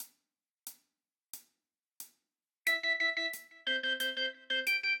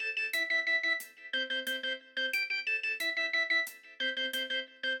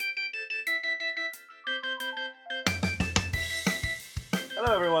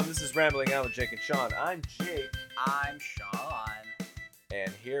Hello, everyone. This is Rambling On with Jake and Sean. I'm Jake, I'm Sean.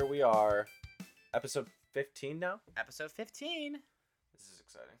 and here we are, episode 15 now. Episode 15. This is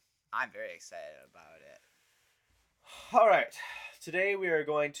exciting. I'm very excited about it. All right, today we are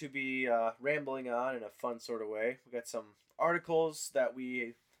going to be rambling on in a fun sort of way. We got some articles that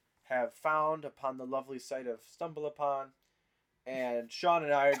we have found upon the lovely site of StumbleUpon, and Sean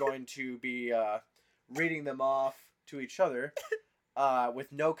and I are going to be reading them off to each other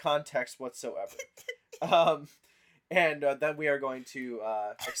with no context whatsoever. And then we are going to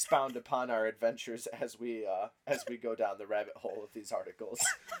expound upon our adventures as we go down the rabbit hole of these articles.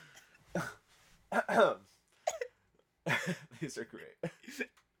 These are great.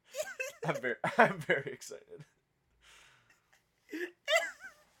 I'm very excited.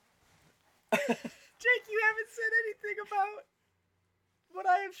 Jake, you haven't said anything about what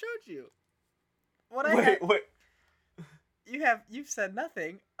I have showed you. Wait. You've said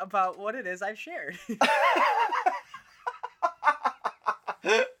nothing about what it is I've shared.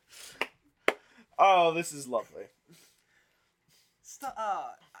 Oh, this is lovely.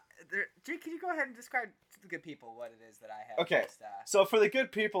 Jake, can you go ahead and describe to the good people what it is that I have? Okay, Just, so for the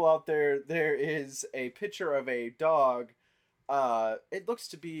good people out there, there is a picture of a dog. It looks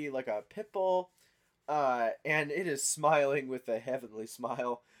to be like a pit bull, and it is smiling with a heavenly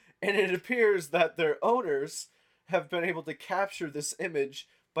smile. And it appears that their owners have been able to capture this image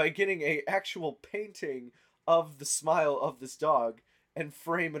by getting a actual painting of the smile of this dog and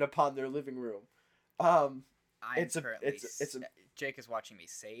frame it upon their living room. Jake is watching me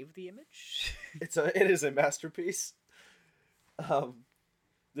save the image. It is a masterpiece. The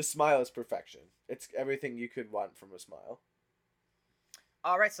smile is perfection. It's everything you could want from a smile.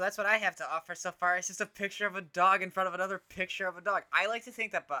 All right, so that's what I have to offer so far. It's just a picture of a dog in front of another picture of a dog. I like to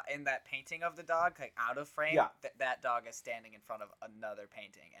think that in that painting of the dog, like out of frame, yeah, that dog is standing in front of another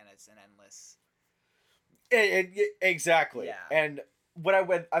painting, and it's an endless. Exactly. Yeah. And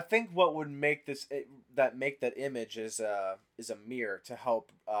I think what would make that image is a mirror to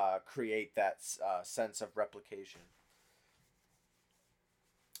help create that sense of replication.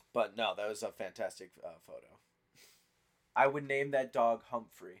 But no, that was a fantastic photo. I would name that dog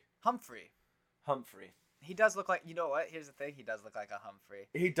Humphrey. Humphrey. He does look like, you know what? Here's the thing. He does look like a Humphrey.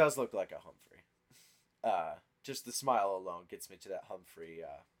 He does look like a Humphrey. Just the smile alone gets me to that Humphrey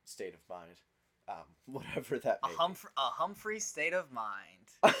state of mind. Whatever that may be. A Humphrey state of mind.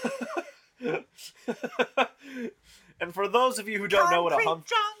 And for those of you who don't know what a Humphrey...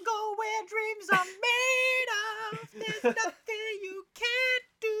 jungle where dreams are made of. There's nothing you can't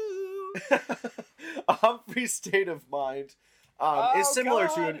do. A Humphrey state of mind is similar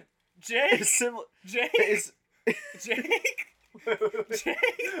to an... Jake? Jake? Jake?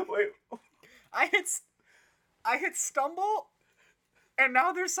 Wait. I hit stumble, and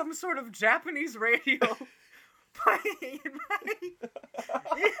now there's some sort of Japanese radio playing in my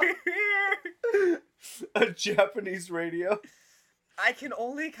ear. A Japanese radio? I can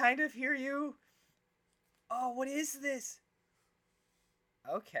only kind of hear you. Oh, what is this?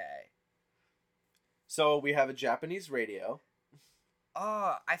 Okay. So we have a Japanese radio.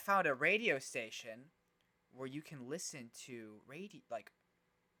 Oh, I found a radio station where you can listen to radio, like,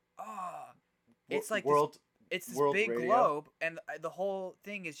 it's like world. It's this world big radio. globe, and the whole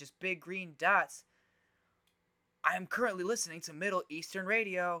thing is just big green dots. I am currently listening to Middle Eastern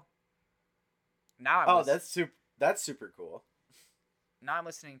radio. That's super cool. Now I'm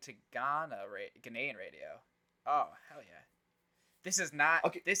listening to Ghanaian radio. Oh, hell yeah. This is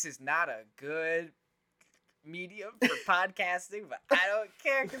not a good medium for podcasting, but I don't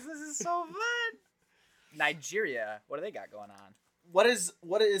care because this is so fun. Nigeria, what do they got going on? What is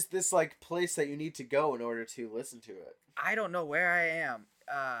this like place that you need to go in order to listen to it? I don't know where I am.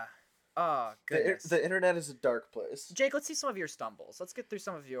 Oh, goodness. The internet is a dark place. Jake, let's see some of your stumbles. Let's get through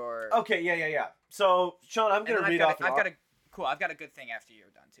some of your... Okay, yeah. So, Sean, I'm going to read off... I've got a good thing after you're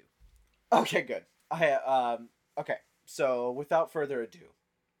done, too. Okay, good. Okay, so without further ado.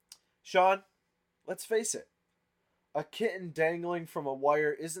 Sean, let's face it. A kitten dangling from a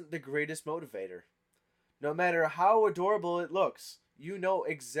wire isn't the greatest motivator. No matter how adorable it looks, you know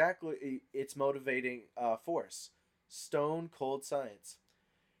exactly its motivating force. Stone cold science.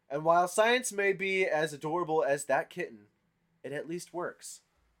 And while science may be as adorable as that kitten, it at least works.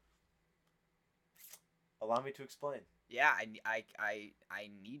 Allow me to explain. Yeah, I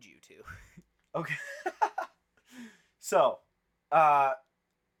need you to. Okay. So,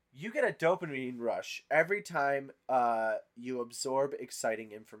 you get a dopamine rush every time you absorb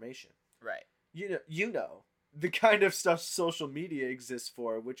exciting information. Right. You know the kind of stuff social media exists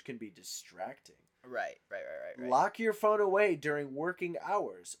for, which can be distracting. Right. Lock your phone away during working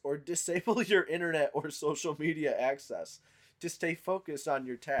hours, or disable your internet or social media access to stay focused on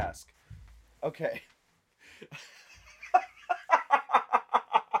your task. Okay.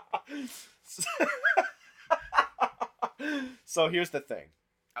 So here's the thing.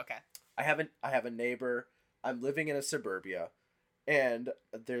 Okay. I have a neighbor. I'm living in a suburbia, and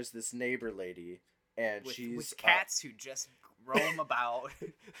there's this neighbor lady, and she's with cats who just roam about.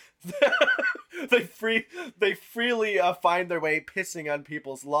 they freely find their way pissing on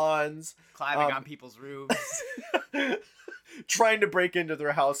people's lawns, climbing on people's roofs, trying to break into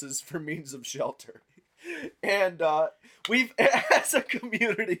their houses for means of shelter. And we've, as a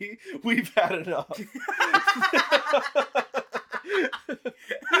community, we've had enough.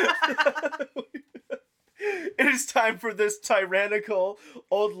 It is time for this tyrannical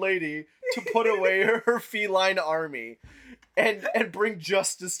old lady to put away her feline army and bring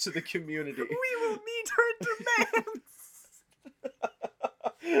justice to the community. We will meet her demands.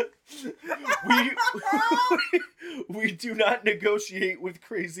 we do not negotiate with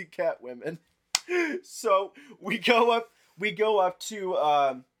crazy cat women. So we go up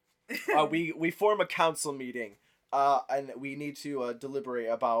to we form a council meeting, and we need to deliberate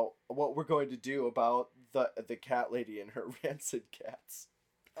about what we're going to do about the cat lady and her rancid cats.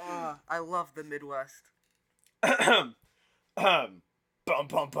 I love the Midwest. Bum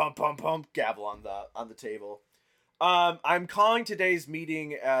bum bum bum bum. Gavel on the table. I'm calling today's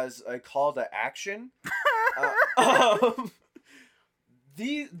meeting as a call to action.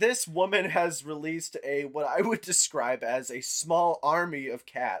 This woman has released what I would describe as a small army of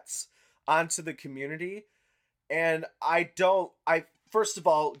cats onto the community, and first of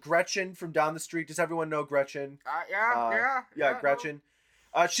all, Gretchen from down the street. Does everyone know Gretchen? Yeah, Gretchen.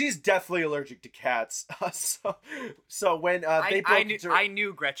 She's deathly allergic to cats. So when they broke I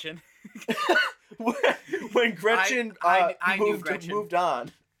knew Gretchen. when Gretchen moved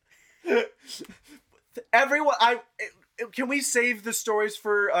on, everyone can we save the stories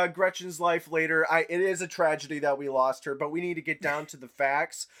for Gretchen's life later? It is a tragedy that we lost her, but we need to get down to the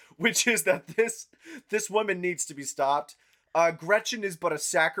facts, which is that this woman needs to be stopped. Gretchen is but a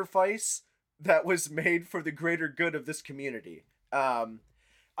sacrifice that was made for the greater good of this community.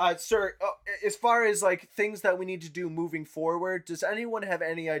 Sir, as far as like things that we need to do moving forward, does anyone have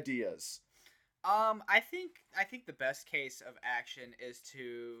any ideas? I think the best case of action is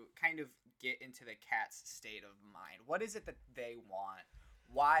to kind of get into the cat's state of mind. What is it that they want?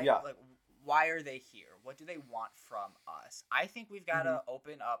 Why why are they here? What do they want from us? I think we've got to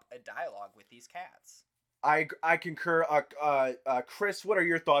open up a dialogue with these cats. I concur. Chris, what are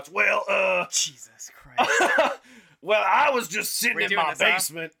your thoughts? Well, Jesus Christ. Well, I was just sitting in my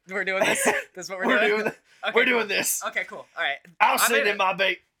basement. Huh? We're doing this. This is what we're doing. Okay, we're doing this. Okay, cool. All right. I was sitting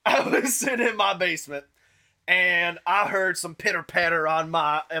in my basement, and I heard some pitter patter in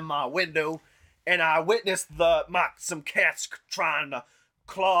my window, and I witnessed some cats trying to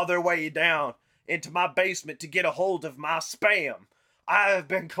claw their way down into my basement to get a hold of my spam. I have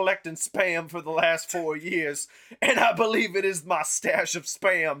been collecting spam for the last 4 years, and I believe it is my stash of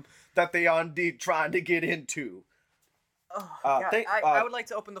spam that they are indeed trying to get into. I would like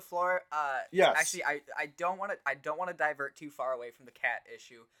to open the floor. Yes. Actually, I don't want to divert too far away from the cat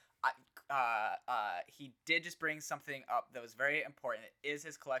issue. He did just bring something up that was very important. It is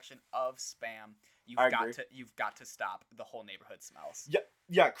his collection of spam. You've got to stop. The whole neighborhood smells.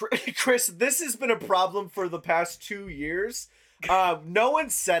 Yeah, Chris. This has been a problem for the past 2 years. No one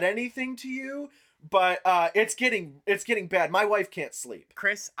said anything to you, but it's getting bad. My wife can't sleep.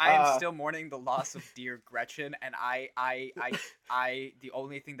 Chris, I am still mourning the loss of dear Gretchen, and I the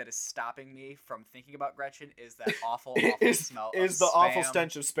only thing that is stopping me from thinking about Gretchen is that awful smell of the awful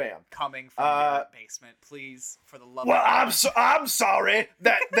stench of spam coming from your basement. Please, for the love of God. I'm sorry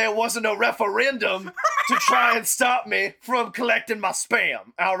that there wasn't a referendum to try and stop me from collecting my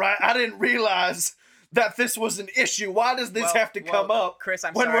spam. All right, I didn't realize that this was an issue. Why does this have to come up, Chris,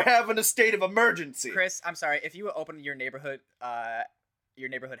 when we're having a state of emergency? Chris, I'm sorry. If you would open your neighborhood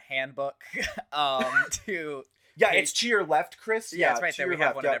handbook to... Yeah, it's to your left, Chris. Yeah, it's right there. We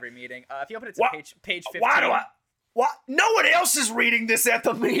have one at every meeting. If you open it to page 15... Why? No one else is reading this at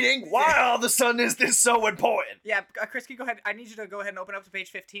the meeting. Why all of a sudden is this so important? Yeah, Chris, can you go ahead? I need you to go ahead and open up to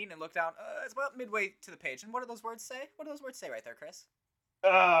page 15 and look down. It's about midway to the page. And what do those words say? What do those words say right there, Chris?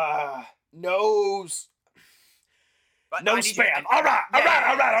 No spam. All right.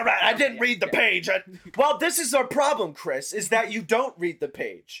 I didn't read the page. Well, this is our problem, Chris, is that you don't read the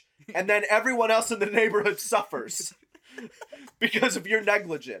page. And then everyone else in the neighborhood suffers because of your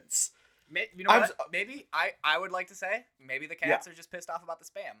negligence. You know what? Maybe I would like to say maybe the cats are just pissed off about the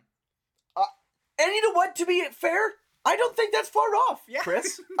spam. And you know what? To be fair, I don't think that's far off,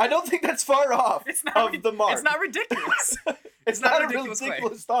 Chris. I don't think that's far off of the mark. It's not ridiculous. It's not a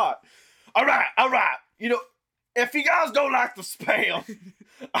ridiculous thought. All right. You know, if you guys don't like the spam,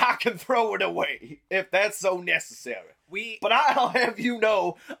 I can throw it away if that's so necessary. But I'll have you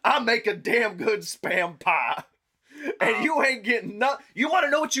know, I make a damn good spam pie. And you ain't getting nothing. You want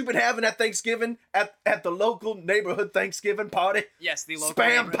to know what you've been having at Thanksgiving? At the local neighborhood Thanksgiving party? Yes, the local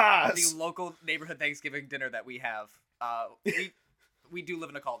spam pies. The local neighborhood Thanksgiving dinner that we have. We do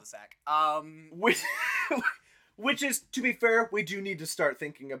live in a cul-de-sac. Which is, to be fair, we do need to start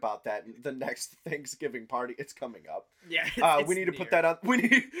thinking about that in the next Thanksgiving party. It's coming up. Yeah, we need to put that on. We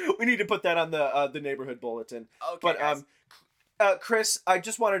need to put that on the neighborhood bulletin. Okay, but guys. Chris, I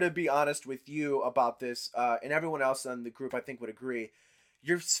just wanted to be honest with you about this, and everyone else in the group I think would agree.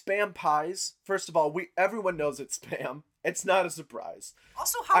 Your spam pies, first of all, everyone knows it's spam. It's not a surprise.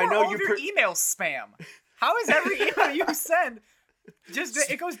 Also, how are all of your emails spam? How is every email you send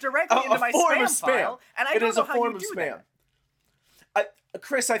it goes directly into my spam file, and I don't know how you do that.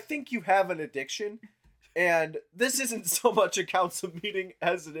 Chris, I think you have an addiction, and this isn't so much a council meeting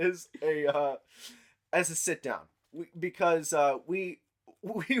as it is a sit down. Because we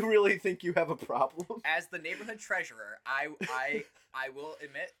really think you have a problem. As the neighborhood treasurer, I will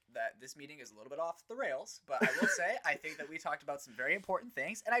admit that this meeting is a little bit off the rails, but I will say I think that we talked about some very important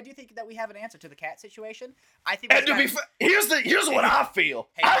things, and I do think that we have an answer to the cat situation. I think. And to be fair, here's what I feel.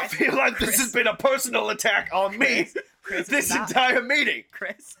 Hey, Chris, I feel like this has been a personal attack on me. Chris, this entire meeting.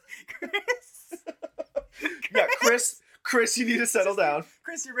 Chris. Yeah, Chris, you need to settle down.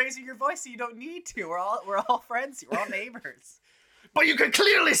 Chris, you're raising your voice, so you don't need to. We're all friends. We're all neighbors. But you can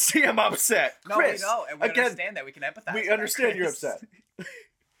clearly see I'm upset. No, Chris, we know, and we understand that. We can empathize. We understand you're upset. If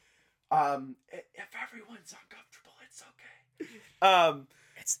everyone's uncomfortable, it's okay.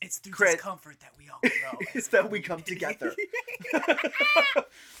 It's through Chris, discomfort that we all grow. It's that we come together.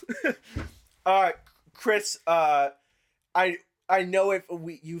 All right, Chris. I know if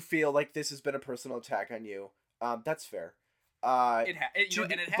you feel like this has been a personal attack on you. That's fair. It has.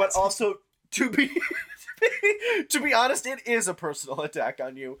 But also, to be honest, it is a personal attack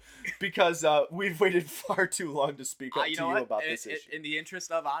on you because we've waited far too long to speak up to you about this issue. In the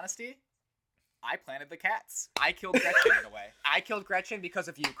interest of honesty, I planted the cats. I killed Gretchen in a way. I killed Gretchen because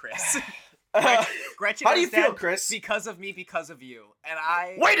of you, Chris. Gretchen how do you feel, Chris? Because of me, because of you. And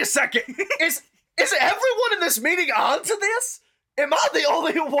I... Wait a second! Is everyone in this meeting onto this? Am I the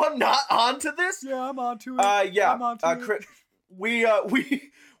only one not onto this? Yeah, I'm onto it. Yeah. I'm onto Chris, we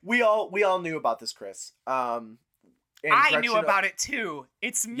all knew about this, Chris. I knew about it too.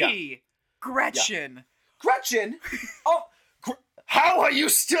 It's me, Gretchen. Yeah. Gretchen? Oh, how are you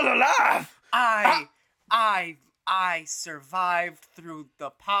still alive? I survived through the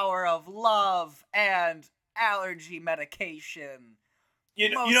power of love and allergy medication. You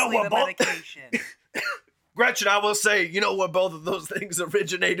know what, medication. Gretchen, I will say, you know where both of those things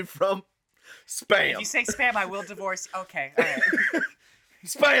originated from? Spam. If you say spam, I will divorce. Okay, all right.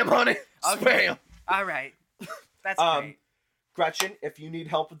 Spam, honey. Okay. Spam. All right. That's great. Gretchen, if you need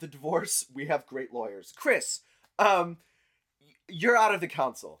help with the divorce, we have great lawyers. Chris, you're out of the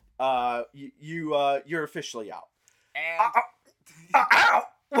council. You're officially out. And ow!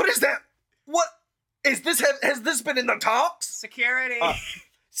 What is that? What is this? Has this been in the talks? Security.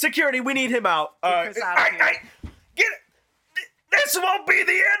 Security, we need him out. Get it. This won't be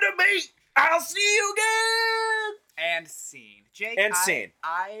the end of me. I'll see you again. And scene. Jake, and scene.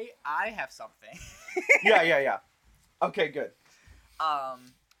 I have something. Yeah. Okay, good.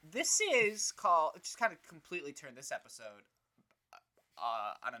 This is called, just kind of completely turn this episode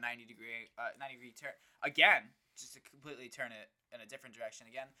on a 90-degree turn. Again, just to completely turn it in a different direction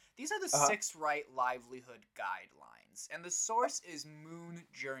again. These are the 6 right livelihood guidelines, and the source is Moon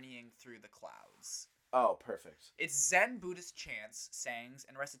Journeying Through the Clouds. Oh, perfect. It's Zen Buddhist chants, sayings,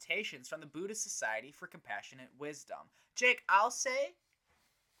 and recitations from the Buddhist Society for Compassionate Wisdom. Jake, I'll say,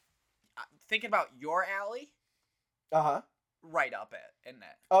 thinking about your alley, right up it, isn't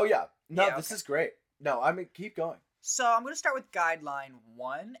it? Oh, yeah. No, yeah, this is great. No, I mean, keep going. So I'm going to start with guideline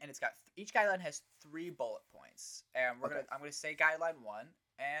 1, and it's got each guideline has 3 bullet points, and I'm going to say guideline 1,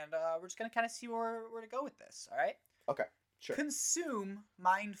 and we're just going to kind of see where to go with this. All right? Okay, sure. Consume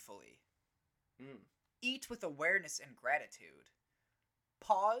mindfully. Eat with awareness and gratitude.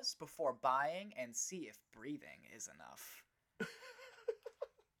 Pause before buying and see if breathing is enough.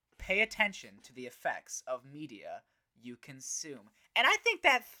 Pay attention to the effects of media you consume. And I think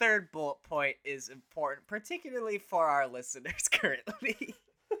that 3rd bullet point is important, particularly for our listeners currently.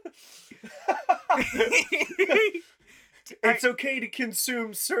 It's okay to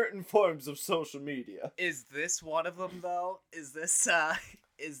consume certain forms of social media. Is this one of them, though? Is this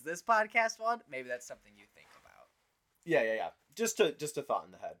podcast one? Maybe that's something you think about. Yeah. Just a thought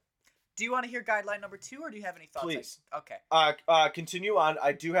in the head. Do you want to hear guideline number 2, or do you have any thoughts? Please. Okay. Continue on.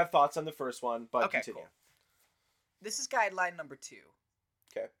 I do have thoughts on the first one, but continue. Cool. This is guideline number 2.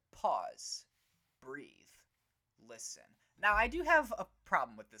 Okay. Pause. Breathe. Listen. Now, I do have a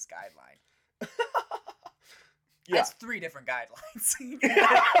problem with this guideline. Yeah. That's 3 different guidelines.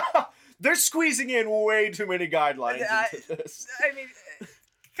 They're squeezing in way too many guidelines into this. I mean,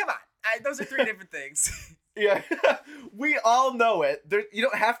 come on. Those are 3 different things. Yeah, we all know it. You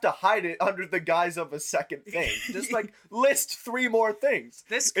don't have to hide it under the guise of a second thing. Just list 3 more things.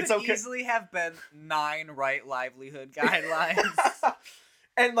 This could easily have been 9 right livelihood guidelines.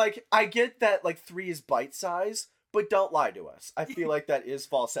 And I get that 3 is bite size, but don't lie to us. I feel like that is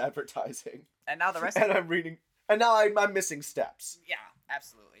false advertising. And now the rest. And I'm reading, and now I'm missing steps. Yeah,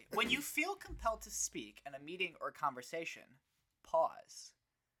 absolutely. When you feel compelled to speak in a meeting or conversation, pause.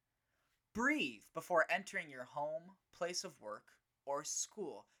 Breathe before entering your home, place of work, or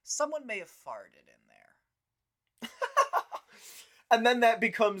school. Someone may have farted in there. And then that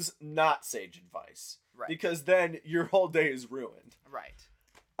becomes not sage advice. Right. Because then your whole day is ruined. Right.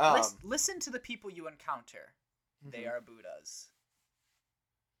 Listen to the people you encounter. They are Buddhas.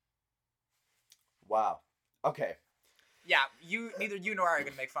 Wow. Okay. Yeah, neither you nor I are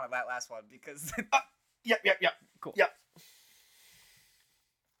going to make fun of that last one because... Yep. Cool. Yep.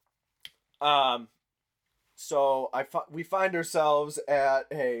 So we find ourselves at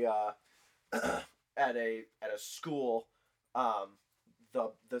a at a school,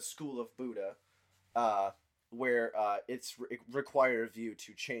 the School of Buddha, where it requires of you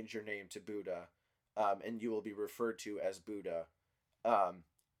to change your name to Buddha, and you will be referred to as Buddha, and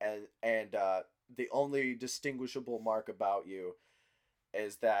the only distinguishable mark about you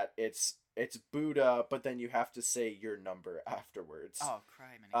is that it's Buddha, but then you have to say your number afterwards. Oh,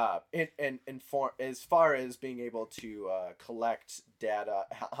 criminy. And as far as being able to collect data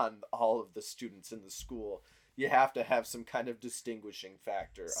on all of the students in the school, you have to have some kind of distinguishing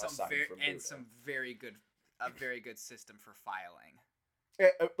factor aside from Buddha. And a very good system for filing.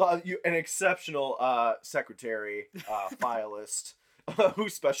 An exceptional secretary, filist, who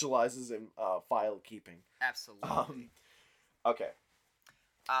specializes in file keeping. Absolutely. Okay.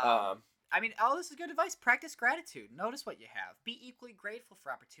 I mean, all this is good advice. Practice gratitude. Notice what you have. Be equally grateful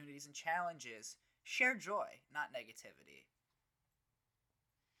for opportunities and challenges. Share joy, not negativity.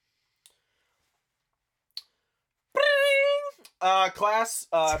 Class,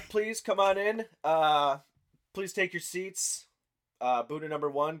 please come on in. Please take your seats. Buddha number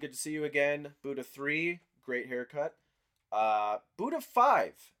 1, good to see you again. Buddha 3, great haircut. Buddha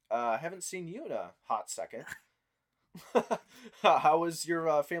 5, haven't seen you in a hot second. How was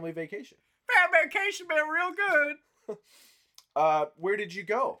your family vacation? Vacation been real good. Where did you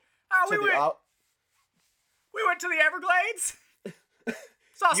go? We went to the Everglades.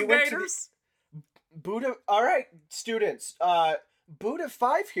 Saw some gators. Buddha. All right, students. Buddha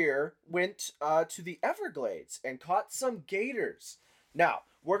 5 here went to the Everglades and caught some gators. Now,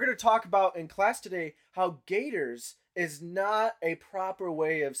 we're going to talk about in class today how gators is not a proper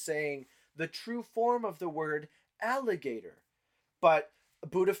way of saying the true form of the word alligator. But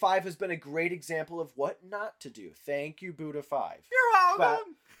Buddha 5 has been a great example of what not to do. Thank you, Buddha 5. You're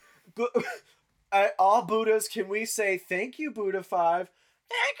welcome. All Buddhas, can we say thank you, Buddha 5?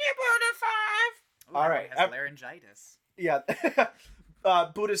 Thank you, Buddha 5. Ooh, all right. Has laryngitis. Yeah.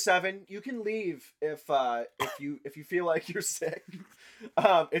 Buddha 7, you can leave if you feel like you're sick.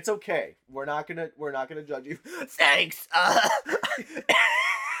 It's okay. We're not gonna judge you. Thanks.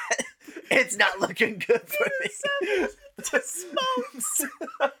 It's not looking good for me. Just smokes.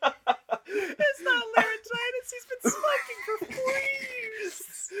 It's not laryngitis. He's been smoking for 4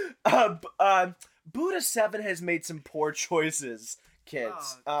 years. Buddha 7 has made some poor choices,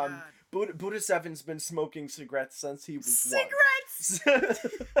 kids. Oh, Buddha 7's been smoking cigarettes since he was cigarettes? 1.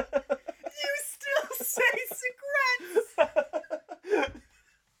 You still say cigarettes?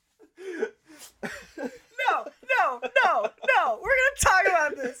 No. We're gonna talk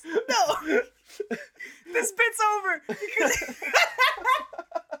about this. No. This bit's over because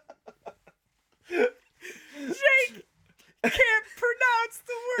Jake can't pronounce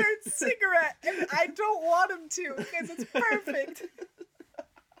the word cigarette, and I don't want him to because it's perfect.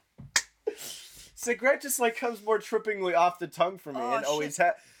 Cigarette just comes more trippingly off the tongue for me, and always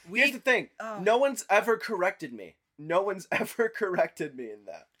has. Here's the thing: no one's ever corrected me. No one's ever corrected me in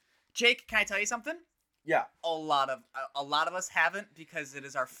that. Jake, can I tell you something? Yeah. A lot of us haven't, because it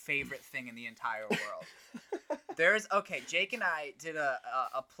is our favorite thing in the entire world. Jake and I did a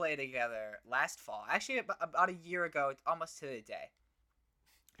play together last fall. Actually, about a year ago, almost to the day.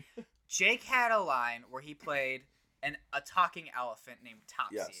 Jake had a line where he played a talking elephant named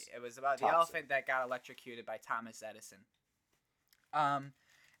Topsy. Yes. It was about Topsy. the elephant that got electrocuted by Thomas Edison.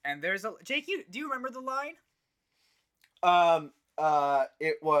 And there's Jake, do you remember the line?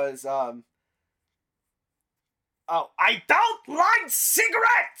 It was, oh, I don't like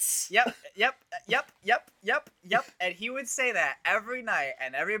cigarettes! Yep. And he would say that every night,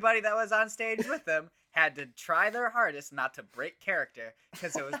 and everybody that was on stage with him had to try their hardest not to break character,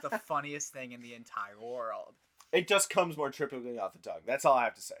 because it was the funniest thing in the entire world. It just comes more trippingly off the tongue. That's all I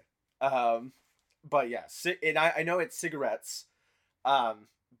have to say. But yeah, and I know it's cigarettes,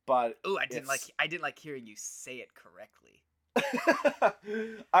 but ooh, I didn't like hearing you say it correctly.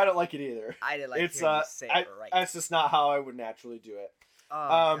 I don't like it either. I didn't like hearing you say it right. That's just not how I would naturally do it.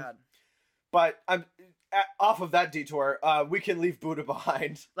 Oh God. But I'm off of that detour. We can leave Buddha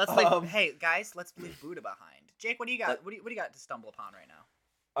behind. Let's leave. Hey guys, let's leave Buddha behind. Jake, what do you got? What do you got to stumble upon right now?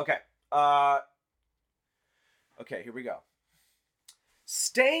 Okay. Okay, here we go.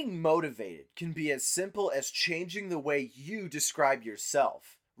 Staying motivated can be as simple as changing the way you describe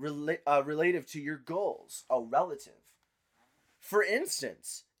yourself, relative to your goals. Oh, relative. For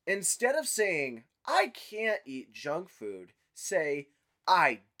instance, instead of saying, I can't eat junk food, say,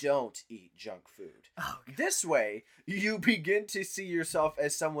 I don't eat junk food. Oh, God. This way, you begin to see yourself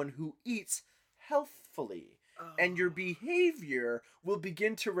as someone who eats healthfully, and your behavior will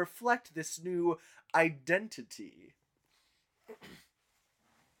begin to reflect this new identity.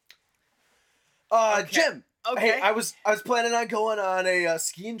 Okay. Jim. Okay. Hey, I was planning on going on a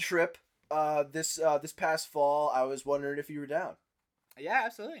skiing trip this past fall. I was wondering if you were down. Yeah,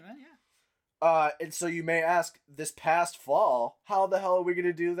 absolutely, man. Yeah. And so you may ask, this past fall, how the hell are we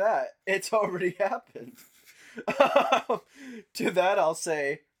gonna do that? It's already happened. To that, I'll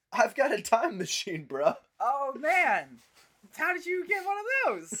say, I've got a time machine, bruh. Oh man, how did you get one of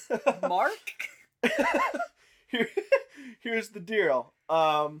those, Mark? Here's the deal.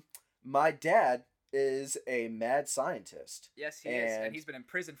 My dad is a mad scientist. Yes, he is, and he's been in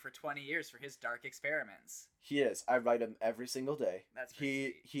prison for 20 years for his dark experiments. He is. I write him every single day. That's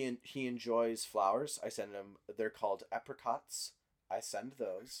he enjoys flowers. I send him. They're called apricots. I send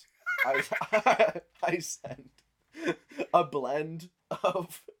those. I send a blend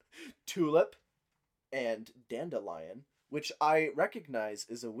of tulip and dandelion, which I recognize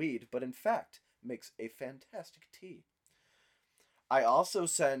is a weed, but in fact makes a fantastic tea. I also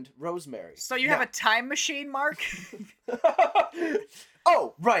send rosemary. So you have a time machine, Mark?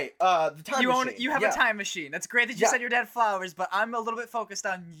 Oh, right. The time machine. You have a time machine. That's great that you sent your dad flowers, but I'm a little bit focused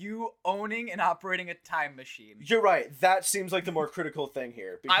on you owning and operating a time machine. You're right. That seems like the more critical thing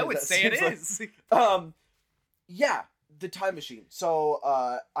here. I would say it is. Yeah, the time machine. So,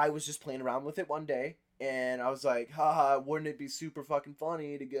 I was just playing around with it one day, and I was like, haha, wouldn't it be super fucking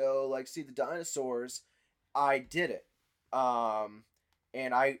funny to go, like, see the dinosaurs? I did it. And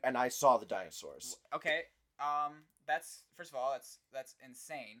I saw the dinosaurs. Okay. That's, first of all, that's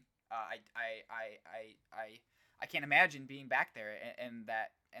insane. I can't imagine being back there in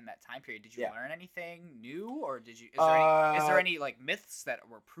that time period. Did you learn anything new, or is there any like myths that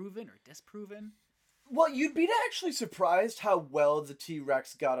were proven or disproven? Well, you'd be actually surprised how well the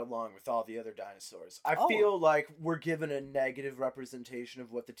T-Rex got along with all the other dinosaurs. I feel like we're given a negative representation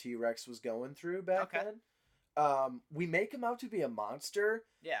of what the T-Rex was going through back then. We make him out to be a monster.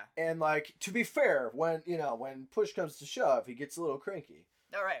 Yeah. And like, to be fair, when push comes to shove, he gets a little cranky.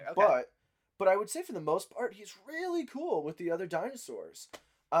 All right. Okay. But I would say for the most part, he's really cool with the other dinosaurs.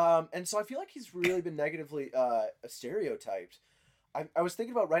 And so I feel like he's really been negatively stereotyped. I was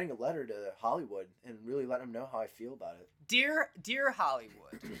thinking about writing a letter to Hollywood and really letting them know how I feel about it. Dear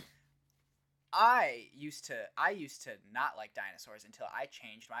Hollywood, I used to not like dinosaurs until I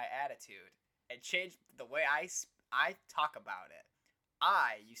changed my attitude and changed the way I talk about it.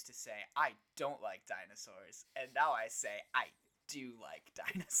 I used to say I don't like dinosaurs, and now I say I do like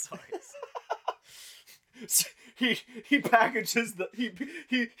dinosaurs. He packages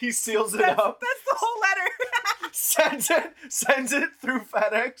he seals it up. That's the whole letter. sends it through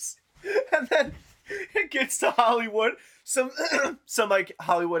FedEx, and then it gets to Hollywood. Some like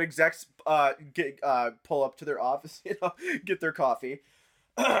Hollywood execs pull up to their office, get their coffee.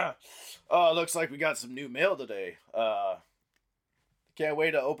 Looks like we got some new mail today. Can't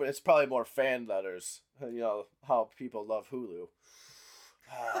wait to open. It's probably more fan letters. How people love Hulu.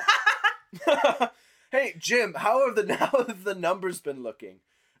 Hey Jim, how have the numbers been looking?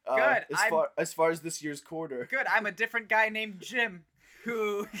 Good. As far as this year's quarter. Good. I'm a different guy named Jim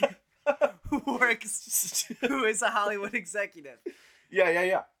who who is a Hollywood executive.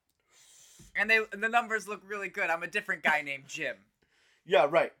 Yeah. And the numbers look really good. I'm a different guy named Jim. Yeah,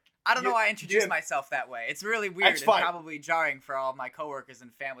 right. I don't know why I introduced myself that way. It's really weird and probably jarring for all my coworkers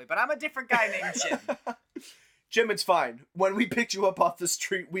and family, but I'm a different guy named Jim. Jim, it's fine. When we picked you up off the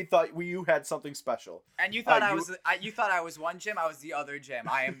street, we thought you had something special. And you thought you thought I was one Jim. I was the other Jim.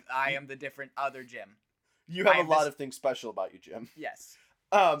 I am the different other Jim. You have a lot of things special about you, Jim. Yes.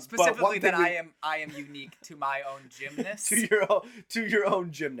 Specifically that I am unique to my own Jimness. to your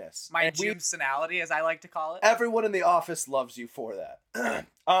own gymness. My Jimsonality, as I like to call it. Everyone in the office loves you for that.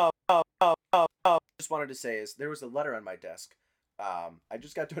 Just wanted to say is there was a letter on my desk. I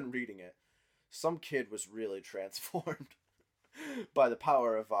just got done reading it. Some kid was really transformed by the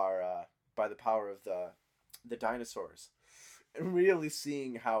power of the dinosaurs, and really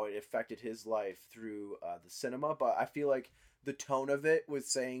seeing how it affected his life through the cinema. But I feel like the tone of it was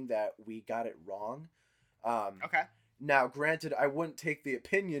saying that we got it wrong. Okay. Now, granted, I wouldn't take the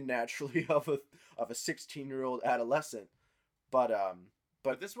opinion naturally of a 16-year-old adolescent, but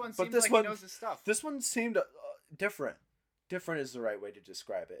this one seems like he knows his stuff. This one seemed different. Different is the right way to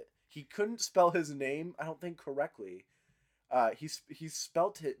describe it. He couldn't spell his name, I don't think, correctly. He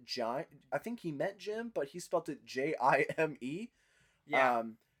spelt it Jime. I think he meant Jim, but he spelt it Jime. Yeah.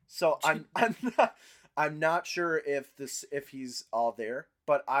 So I'm not sure if he's all there,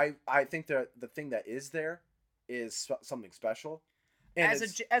 but I think the thing that is there is something special. And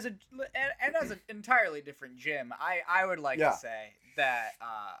as an entirely different Jim, I would like to say that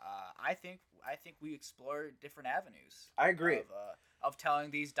I think we explore different avenues. I agree. Of telling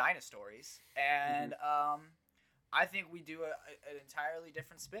these dinostories, and I think we do an entirely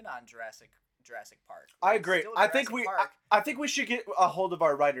different spin on Jurassic Park. I agree. I think we should get a hold of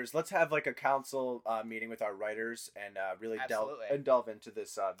our writers. Let's have like a council meeting with our writers and really delve into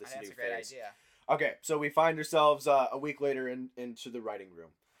this new phase. That's a great idea. Okay, so we find ourselves a week later into the writing room.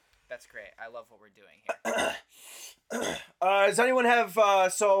 That's great. I love what we're doing here. Does anyone have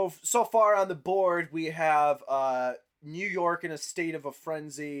so far on the board? We have New York in a state of a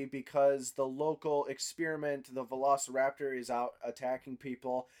frenzy because the local experiment, the Velociraptor, is out attacking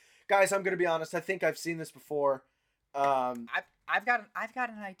people. Guys, I'm gonna be honest. I think I've seen this before. I've got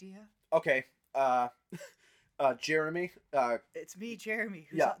an idea. Okay. Jeremy. It's me, Jeremy.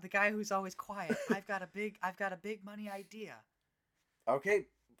 Who's the guy who's always quiet. I've got a big money idea. Okay.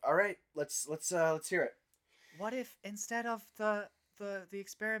 All right. Let's hear it. What if instead of the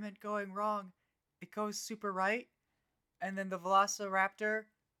experiment going wrong, it goes super right, and then the Velociraptor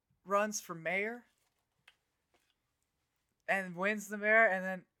runs for mayor and wins the mayor, and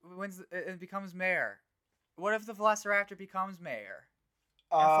then and becomes mayor? What if the Velociraptor becomes mayor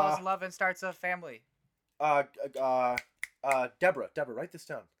and falls in love and starts a family? Deborah, write this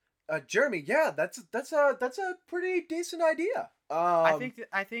down. Jeremy, yeah, that's a pretty decent idea. I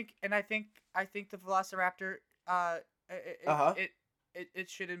think the Velociraptor it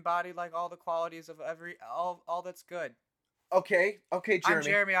should embody like all the qualities of all that's good. Okay, Jeremy. I'm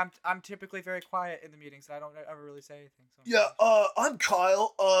Jeremy. I'm typically very quiet in the meetings. I don't ever really say anything. So yeah. I'm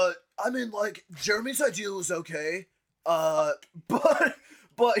Kyle. I mean, like, Jeremy's idea was okay. But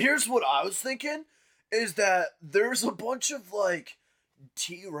here's what I was thinking is that there's a bunch of like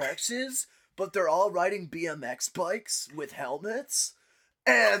T-Rexes, but they're all riding BMX bikes with helmets,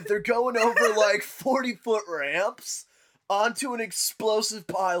 and they're going over like 40-foot ramps onto an explosive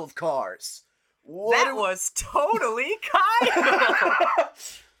pile of cars. That was totally Kyle.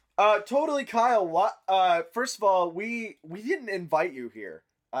 Totally Kyle. What? First of all, we didn't invite you here.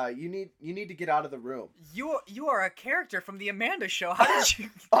 You need to get out of the room. You are a character from the Amanda Show. How did you?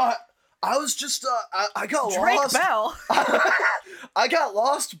 I was just I got Drake lost. Bell. I got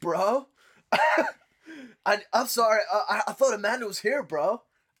lost, bro. I'm sorry. I thought Amanda was here, bro.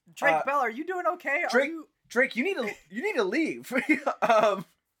 Drake Bell, are you doing okay? Drake, you need to leave.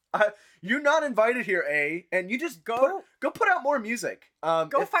 You're not invited here, and you just go put out more music.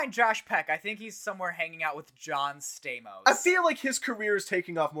 Find Josh Peck. I think he's somewhere hanging out with John Stamos. I feel like his career is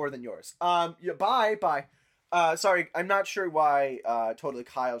taking off more than yours. Yeah, bye. Sorry, I'm not sure why Totally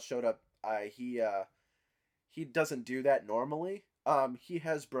Kyle showed up. He doesn't do that normally. He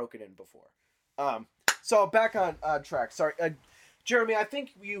has broken in before. So back on track. Sorry, Jeremy, I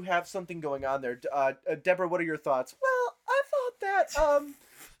think you have something going on there. Deborah, what are your thoughts? Well, I thought that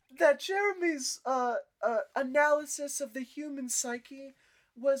that Jeremy's analysis of the human psyche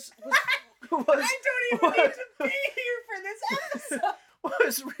was I don't even need to be here for this episode.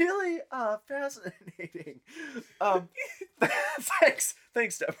 was really fascinating.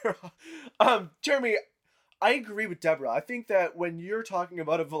 Thanks, Deborah. Jeremy, I agree with Deborah. I think that when you're talking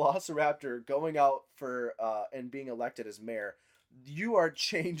about a velociraptor going out for and being elected as mayor, you are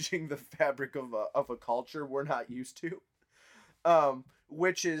changing the fabric of a culture we're not used to,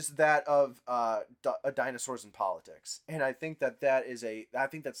 which is that of dinosaurs in politics. And I think I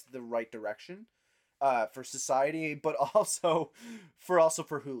think that's the right direction for society, but also for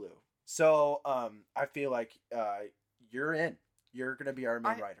Hulu. So I feel like you're in. You're gonna be our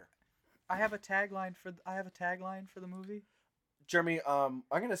main writer. I have a tagline for the movie. Jeremy, I'm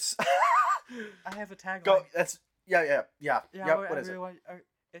gonna. I have a tagline. Go. That's yeah. What is it?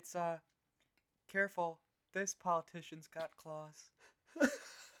 It's careful. This politician's got claws.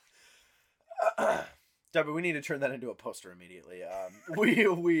 Deborah, we need to turn that into a poster immediately.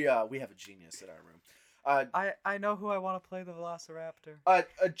 We have a genius in our room. I know who I want to play the Velociraptor.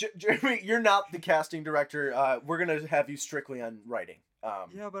 Jeremy, you're not the casting director. We're gonna have you strictly on writing.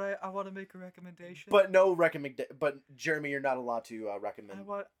 Yeah, but I want to make a recommendation. But But Jeremy, you're not allowed to recommend.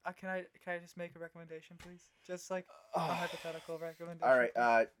 Can I just make a recommendation, please? Just like a hypothetical recommendation. All right,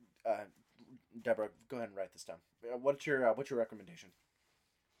 Deborah, go ahead and write this down. What's your recommendation?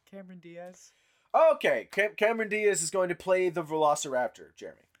 Cameron Diaz. Okay, Cameron Diaz is going to play the Velociraptor,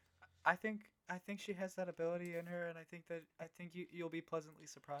 Jeremy. I think she has that ability in her, and I think you'll be pleasant't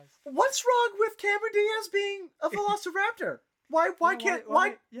surprised. What's wrong with Cameron Diaz being a Velociraptor? Why can't?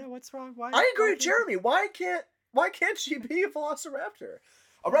 Yeah, what's wrong? Why? I agree with Jeremy. Why can't she be a Velociraptor?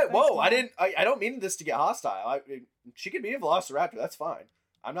 All right. Whoa! I don't mean this to get hostile. She could be a Velociraptor. That's fine.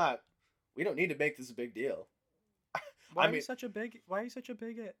 I'm not. We don't need to make this a big deal. Why are you such a bigot?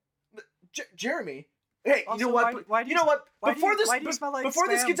 Jeremy. Hey, also, you know what? Before this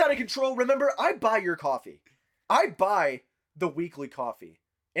gets out of control, remember, I buy your coffee. I buy the weekly coffee,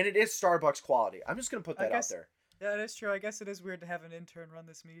 and it is Starbucks quality. I'm just gonna put that out there. Yeah, that is true. I guess it is weird to have an intern run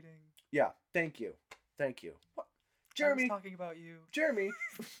this meeting. Yeah, thank you. What? Jeremy, I was talking about you. Jeremy,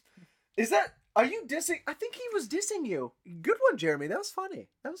 are you dissing? I think he was dissing you. Good one, Jeremy. That was funny.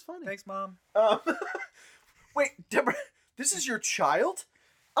 Thanks, Mom. Wait, Deborah, this is your child?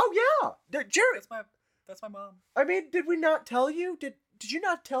 Oh yeah, Jeremy. That's my mom. I mean, did we not tell you? Did you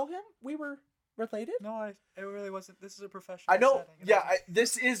not tell him we were related? No, it really wasn't. This is a professional. I know. Setting, yeah,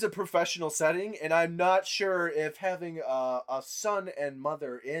 this is a professional setting, and I'm not sure if having a son and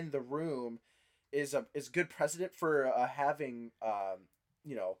mother in the room is good precedent for having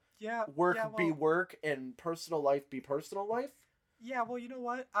work be work and personal life be personal life. Yeah, well, you know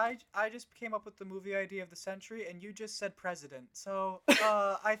what? I just came up with the movie idea of the century, and you just said president. So,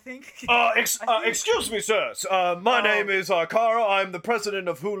 I think... excuse me, sirs. My name is Carl. I'm the president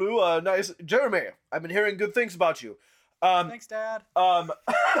of Hulu. Nice... Jeremy, I've been hearing good things about you. Thanks, Dad.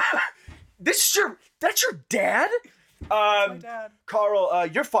 That's your dad? That's my dad. Carl,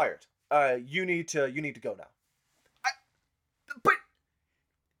 you're fired. You need to go now. But...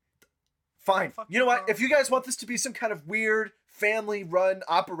 Fine. You know what? Carl. If you guys want this to be some kind of weird... family-run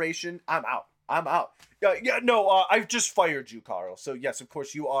operation, I'm out. Yeah, no, I've just fired you, Carl. So yes, of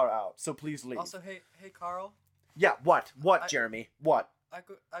course you are out. So please leave. Also, hey, Carl. Yeah, what, Jeremy? What? I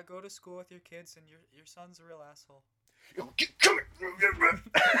go to school with your kids, and your son's a real asshole. Come here.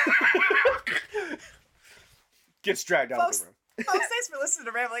 Gets dragged out of the room. Folks, thanks for listening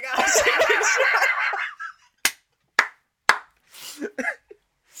to Rambling On.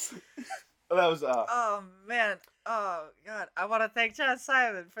 That was Oh man. Oh god. I want to thank John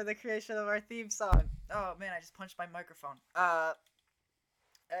Simon for the creation of our theme song. Oh man, I just punched my microphone.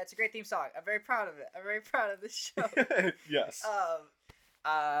 It's a great theme song. I'm very proud of it. I'm very proud of this show. Yes.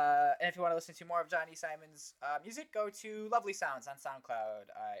 And if you want to listen to more of Johnny Simon's music, go to Lovely Sounds on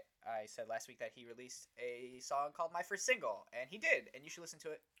SoundCloud. I said last week that he released a song called My First Single, and he did, and you should listen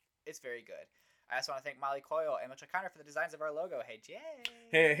to it. It's very good. I also want to thank Molly Coyle and Mitchell Connor for the designs of our logo. Hey, Jay.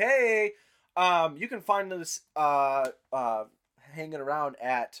 Hey. You can find us hanging around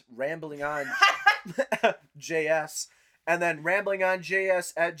at Rambling On JS, and then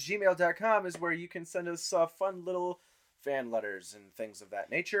ramblingonjs@gmail.com is where you can send us fun little fan letters and things of that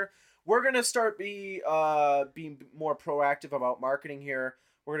nature. We're gonna start being more proactive about marketing here.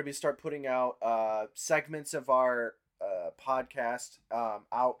 We're gonna start putting out segments of our podcast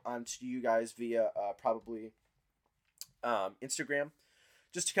out onto you guys via probably Instagram,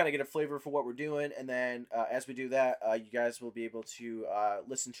 just to kind of get a flavor for what we're doing. And then as we do that, you guys will be able to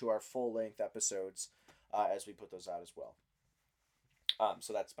listen to our full-length episodes as we put those out as well.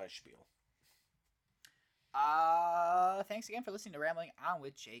 So that's my spiel. Thanks again for listening to Rambling On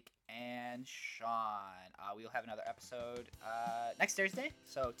with Jake and Sean. We'll have another episode next Thursday,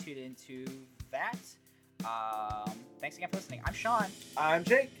 so tune into that. Thanks again for listening. I'm Sean. I'm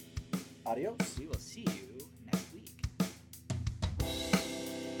Jake. Adios. See you.